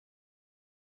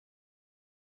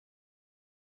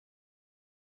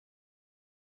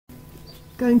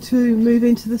going to move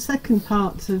into the second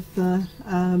part of the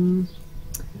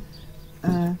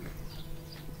I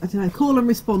don't know, call and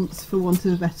response, for want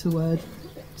of a better word.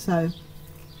 So,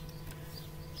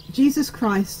 Jesus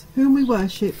Christ, whom we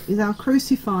worship, is our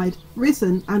crucified,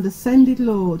 risen and ascended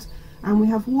Lord, and we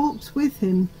have walked with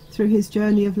him through his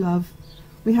journey of love.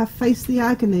 We have faced the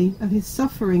agony of his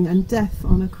suffering and death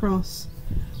on a cross.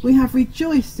 We have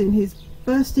rejoiced in his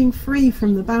bursting free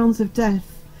from the bounds of death.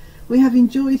 We have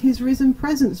enjoyed his risen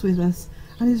presence with us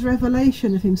and his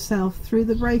revelation of himself through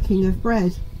the breaking of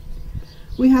bread.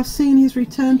 We have seen his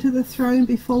return to the throne,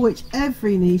 before which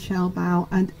every knee shall bow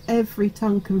and every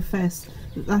tongue confess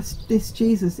that this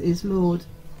Jesus is Lord.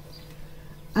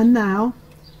 And now,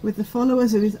 with the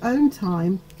followers of his own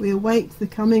time, we await the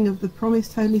coming of the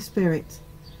promised Holy Spirit,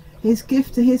 his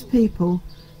gift to his people,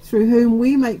 through whom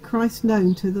we make Christ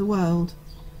known to the world.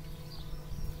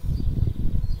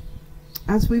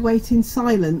 As we wait in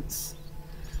silence,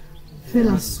 fill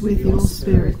us with your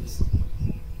Spirit.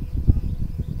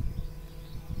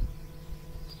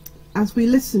 As we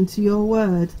listen to your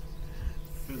word,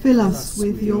 fill us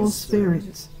with your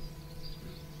Spirit.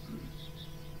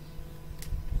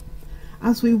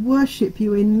 As we worship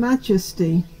you in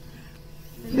majesty,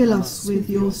 fill us with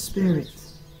your Spirit.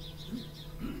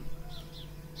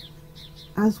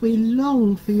 As we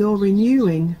long for your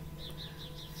renewing,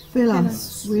 fill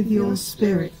us with your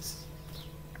Spirit.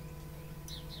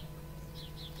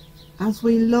 As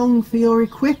we long for your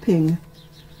equipping,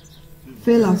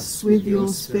 fill us with your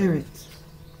Spirit.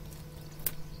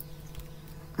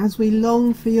 As we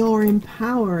long for your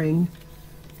empowering,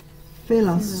 fill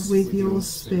us with your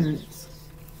Spirit.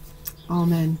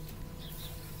 Amen.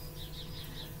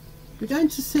 We're going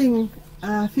to sing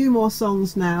a few more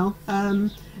songs now.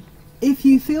 If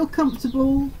you feel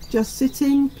comfortable just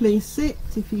sitting, please sit.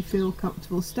 If you feel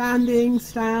comfortable standing,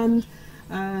 stand.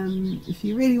 If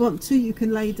you really want to, you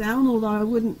can lay down, although I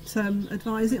wouldn't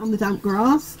advise it on the damp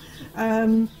grass.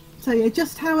 So yeah,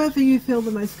 just however you feel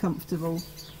the most comfortable.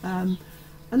 And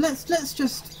let's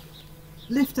just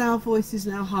lift our voices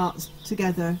and our hearts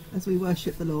together as we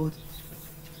worship the Lord.